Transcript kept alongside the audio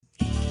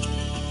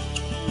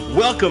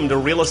Welcome to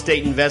Real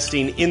Estate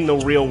Investing in the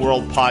Real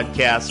World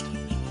podcast.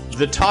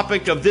 The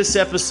topic of this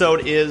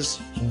episode is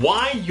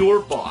why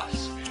your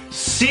boss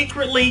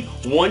secretly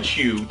wants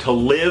you to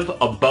live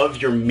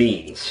above your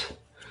means.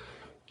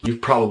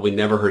 You've probably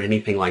never heard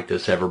anything like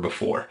this ever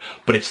before,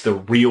 but it's the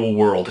real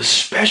world,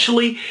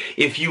 especially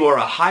if you are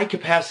a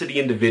high-capacity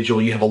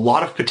individual. You have a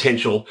lot of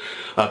potential.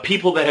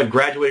 People that have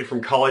graduated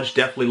from college,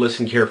 definitely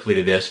listen carefully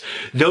to this.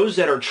 Those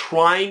that are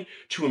trying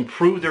to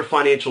improve their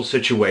financial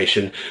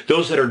situation,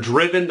 those that are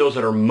driven, those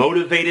that are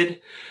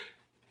motivated,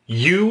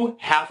 you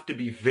have to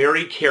be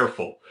very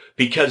careful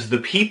because the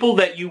people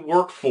that you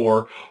work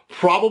for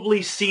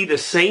probably see the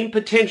same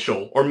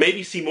potential or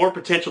maybe see more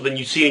potential than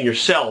you see in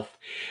yourself,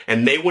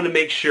 and they want to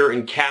make sure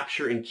and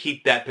capture and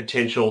keep that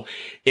potential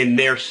in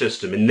their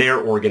system, in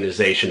their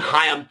organization.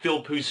 Hi, I'm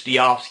Phil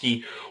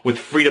Pustiofsky with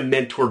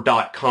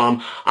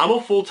FreedomMentor.com. I'm a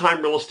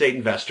full-time real estate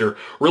investor,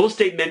 real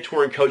estate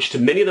mentor and coach to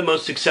many of the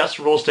most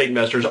successful real estate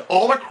investors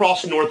all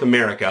across North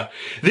America.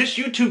 This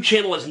YouTube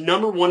channel is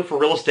 #1 for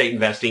real estate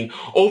investing,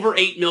 over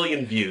 8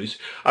 million views.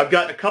 I've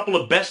got a couple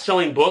of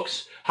best-selling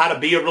books. How to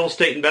Be a Real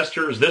Estate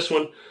Investor is this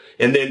one,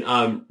 and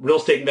then Real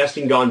Estate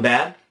Investing Gone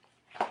Bad.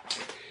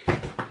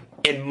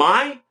 And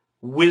my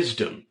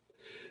wisdom,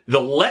 the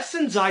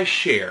lessons I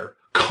share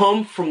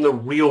come from the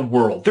real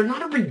world. They're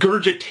not a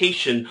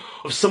regurgitation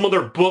of some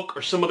other book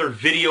or some other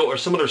video or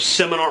some other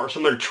seminar or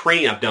some other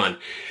training I've done.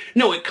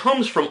 No, it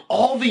comes from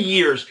all the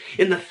years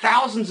in the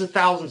thousands and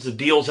thousands of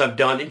deals I've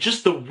done in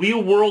just the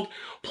real world,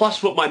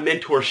 plus what my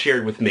mentor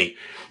shared with me.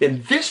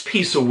 And this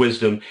piece of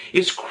wisdom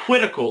is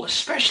critical,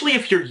 especially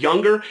if you're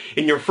younger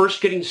and you're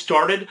first getting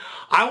started.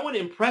 I want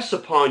to impress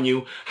upon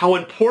you how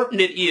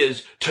important it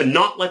is to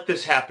not let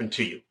this happen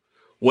to you.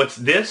 What's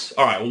this?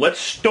 All right, well, let's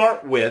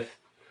start with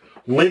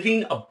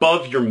living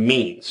above your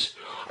means.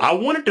 I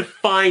want to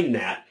define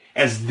that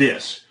as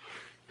this.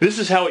 This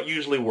is how it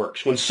usually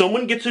works. When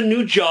someone gets a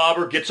new job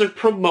or gets a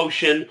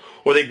promotion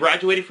or they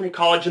graduated from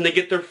college and they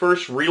get their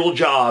first real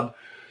job,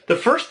 the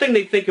first thing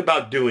they think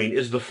about doing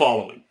is the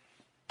following.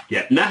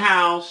 Getting a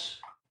house,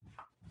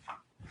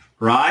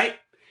 right?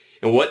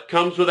 And what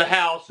comes with a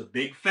house? A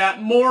big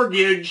fat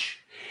mortgage.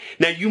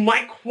 Now, you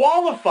might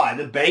qualify.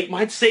 The bank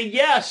might say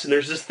yes, and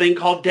there's this thing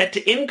called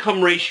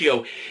debt-to-income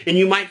ratio, and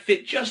you might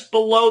fit just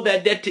below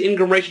that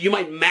debt-to-income ratio. You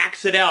might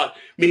max it out,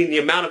 meaning the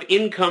amount of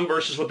income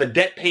versus what the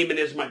debt payment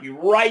is might be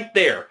right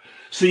there.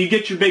 So you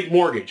get your big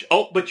mortgage.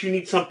 Oh, but you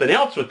need something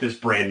else with this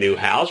brand new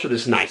house or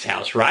this nice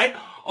house, right?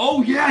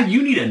 Oh, yeah,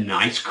 you need a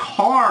nice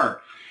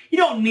car. You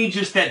don't need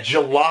just that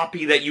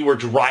jalopy that you were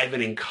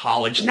driving in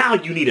college. Now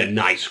you need a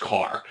nice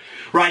car,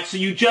 right? So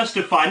you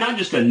justify not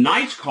just a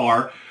nice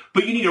car,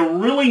 but you need a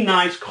really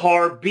nice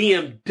car,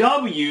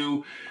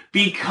 BMW,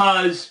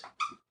 because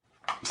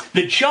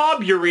the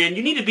job you're in,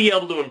 you need to be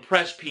able to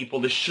impress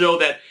people to show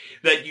that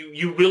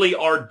you really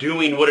are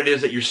doing what it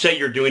is that you say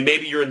you're doing.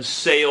 Maybe you're in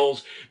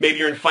sales, maybe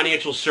you're in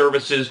financial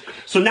services.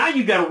 So now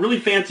you've got a really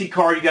fancy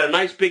car, you got a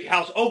nice big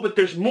house. Oh, but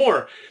there's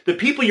more. The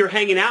people you're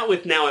hanging out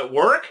with now at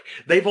work,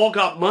 they've all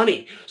got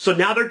money. So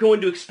now they're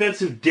going to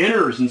expensive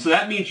dinners. And so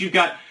that means you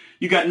got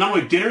not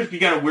only dinners, but you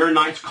got to wear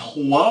nice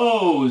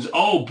clothes.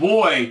 Oh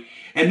boy.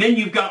 And then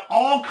you've got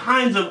all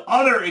kinds of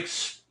other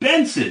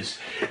expenses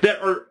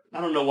that are,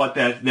 I don't know what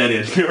that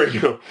is. There we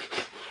go.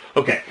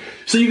 Okay.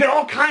 So you got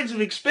all kinds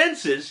of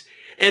expenses,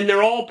 and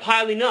they're all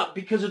piling up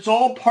because it's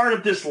all part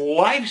of this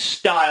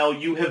lifestyle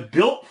you have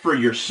built for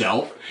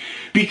yourself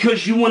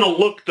because you want to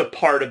look the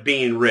part of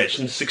being rich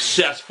and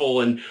successful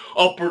and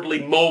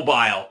upwardly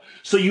mobile.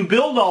 So you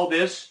build all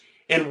this,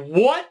 and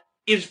what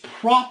is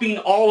propping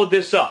all of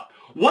this up?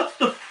 What's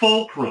the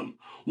fulcrum?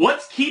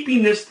 What's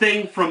keeping this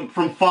thing from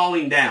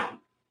falling down?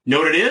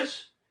 Know what it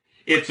is?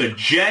 It's a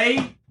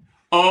J-O-B.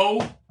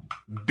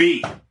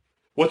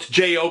 What's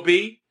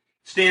J-O-B?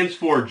 Stands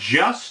for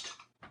just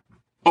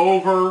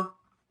over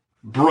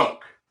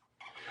broke.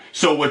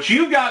 So what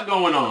you've got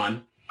going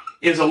on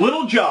is a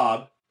little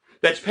job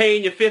that's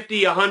paying you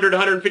 $50,000,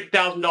 $100,000,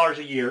 $150,000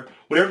 a year,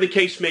 whatever the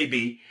case may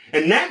be,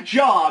 and that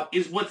job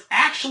is what's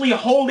actually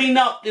holding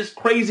up this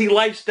crazy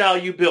lifestyle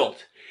you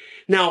built.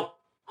 Now,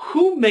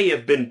 who may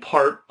have been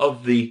part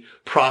of the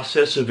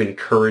process of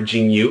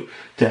encouraging you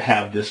to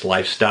have this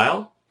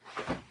lifestyle?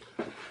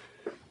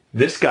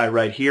 This guy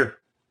right here.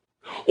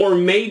 Or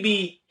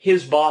maybe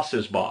his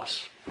boss's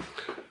boss.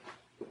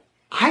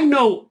 I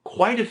know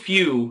quite a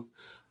few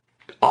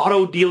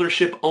auto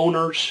dealership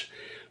owners,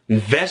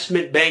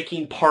 investment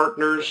banking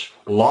partners,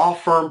 law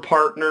firm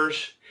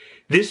partners.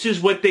 This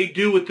is what they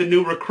do with the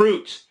new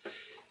recruits.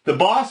 The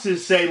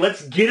bosses say,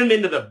 let's get them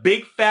into the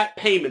big fat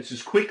payments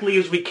as quickly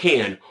as we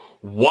can.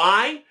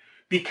 Why?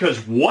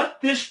 Because what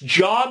this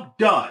job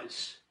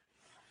does,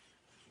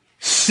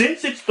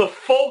 since it's the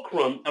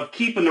fulcrum of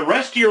keeping the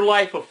rest of your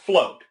life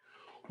afloat,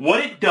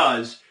 what it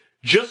does,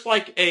 just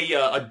like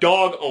a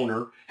dog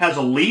owner has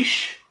a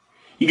leash,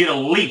 you get a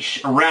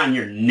leash around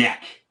your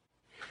neck.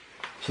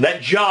 So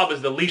that job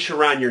is the leash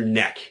around your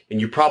neck.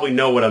 And you probably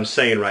know what I'm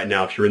saying right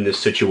now if you're in this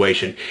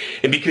situation.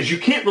 And because you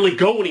can't really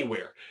go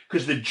anywhere,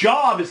 because the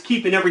job is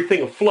keeping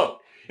everything afloat.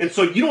 And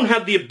so you don't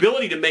have the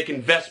ability to make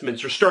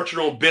investments or start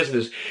your own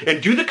business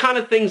and do the kind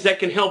of things that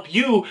can help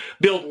you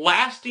build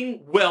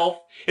lasting wealth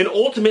and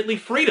ultimately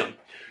freedom.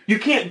 You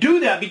can't do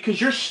that because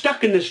you're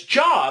stuck in this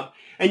job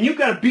and you've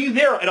got to be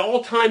there at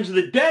all times of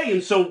the day.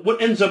 And so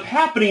what ends up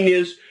happening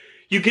is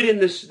you get in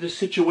this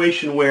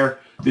situation where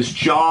this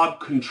job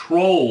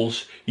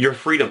controls your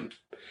freedom.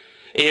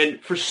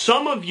 And for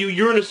some of you,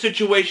 you're in a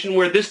situation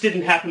where this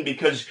didn't happen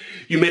because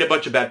you made a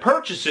bunch of bad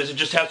purchases. It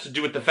just has to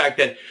do with the fact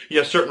that you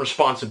have certain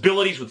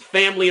responsibilities with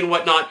family and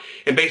whatnot,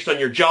 and based on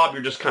your job,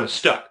 you're just kind of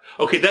stuck.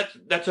 Okay,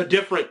 that's a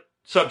different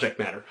subject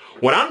matter.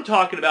 What I'm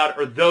talking about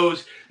are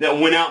those that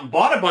went out and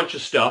bought a bunch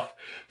of stuff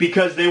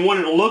because they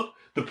wanted to look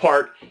the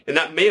part, and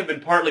that may have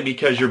been partly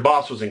because your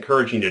boss was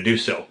encouraging you to do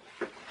so.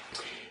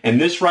 And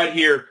this right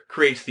here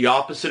creates the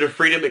opposite of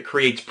freedom. It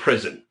creates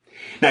prison.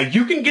 Now,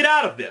 you can get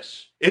out of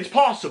this. It's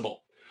possible.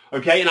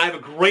 Okay, and I have a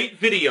great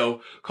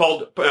video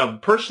called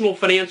Personal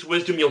Finance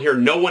Wisdom you'll hear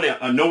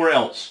nowhere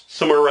else.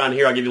 Somewhere around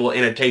here, I'll give you a little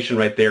annotation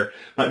right there.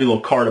 Might be a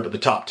little card up at the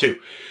top too.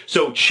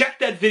 So check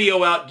that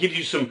video out. Gives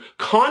you some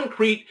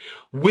concrete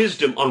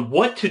wisdom on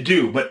what to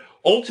do. But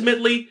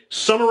ultimately,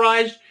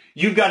 summarized,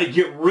 you've got to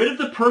get rid of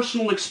the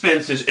personal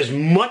expenses as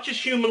much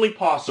as humanly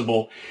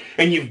possible,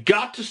 and you've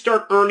got to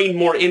start earning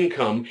more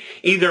income.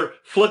 Either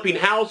flipping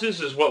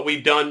houses is what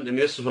we've done, and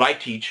this is what I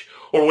teach,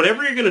 or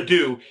whatever you're going to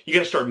do, you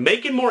got to start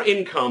making more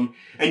income,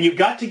 and you've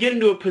got to get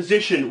into a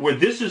position where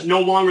this is no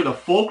longer the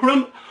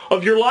fulcrum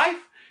of your life,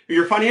 or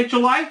your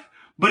financial life,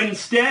 but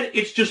instead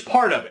it's just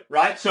part of it,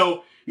 right?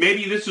 So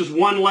maybe this is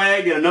one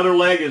leg, and another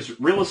leg is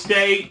real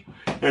estate,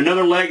 and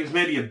another leg is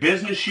maybe a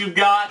business you've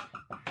got.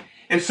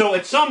 And so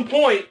at some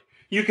point,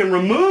 you can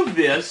remove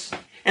this,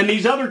 and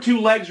these other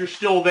two legs are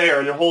still there,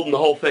 and they're holding the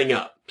whole thing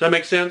up. Does that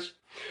make sense?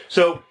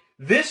 So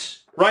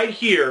this right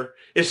here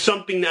is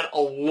something that a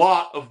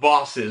lot of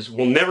bosses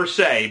will never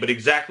say, but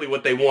exactly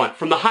what they want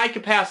from the high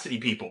capacity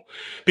people,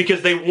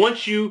 because they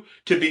want you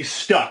to be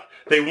stuck.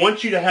 They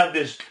want you to have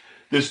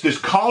this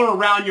collar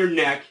around your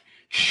neck,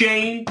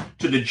 chained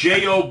to the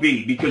job,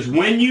 because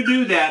when you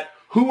do that,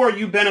 who are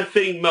you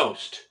benefiting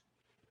most?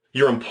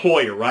 Your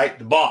employer, right?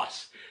 The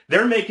boss.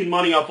 They're making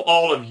money off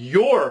all of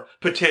your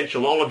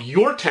potential, all of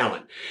your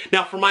talent.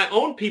 Now, for my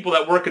own people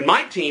that work in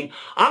my team,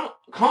 I'm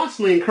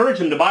constantly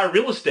encouraging them to buy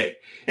real estate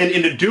and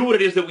to do what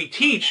it is that we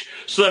teach,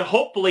 so that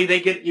hopefully they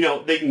get,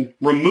 they can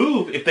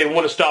remove if they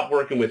want to stop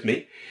working with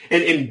me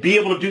and be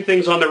able to do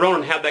things on their own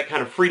and have that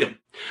kind of freedom.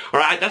 All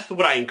right. That's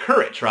what I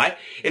encourage. Right.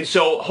 And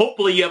so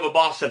hopefully you have a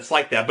boss that's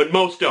like that, but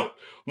most don't.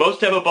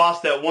 Most have a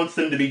boss that wants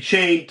them to be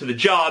chained to the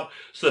job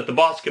so that the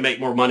boss can make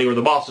more money or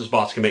the boss's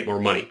boss can make more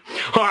money.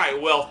 All right,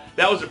 well,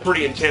 that was a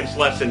pretty intense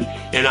lesson,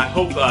 and I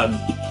hope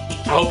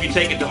you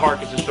take it to heart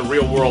because it's the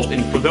real world.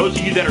 And for those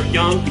of you that are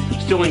young,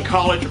 still in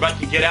college, about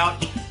to get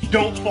out,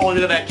 don't fall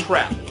into that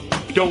trap.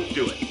 Don't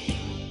do it.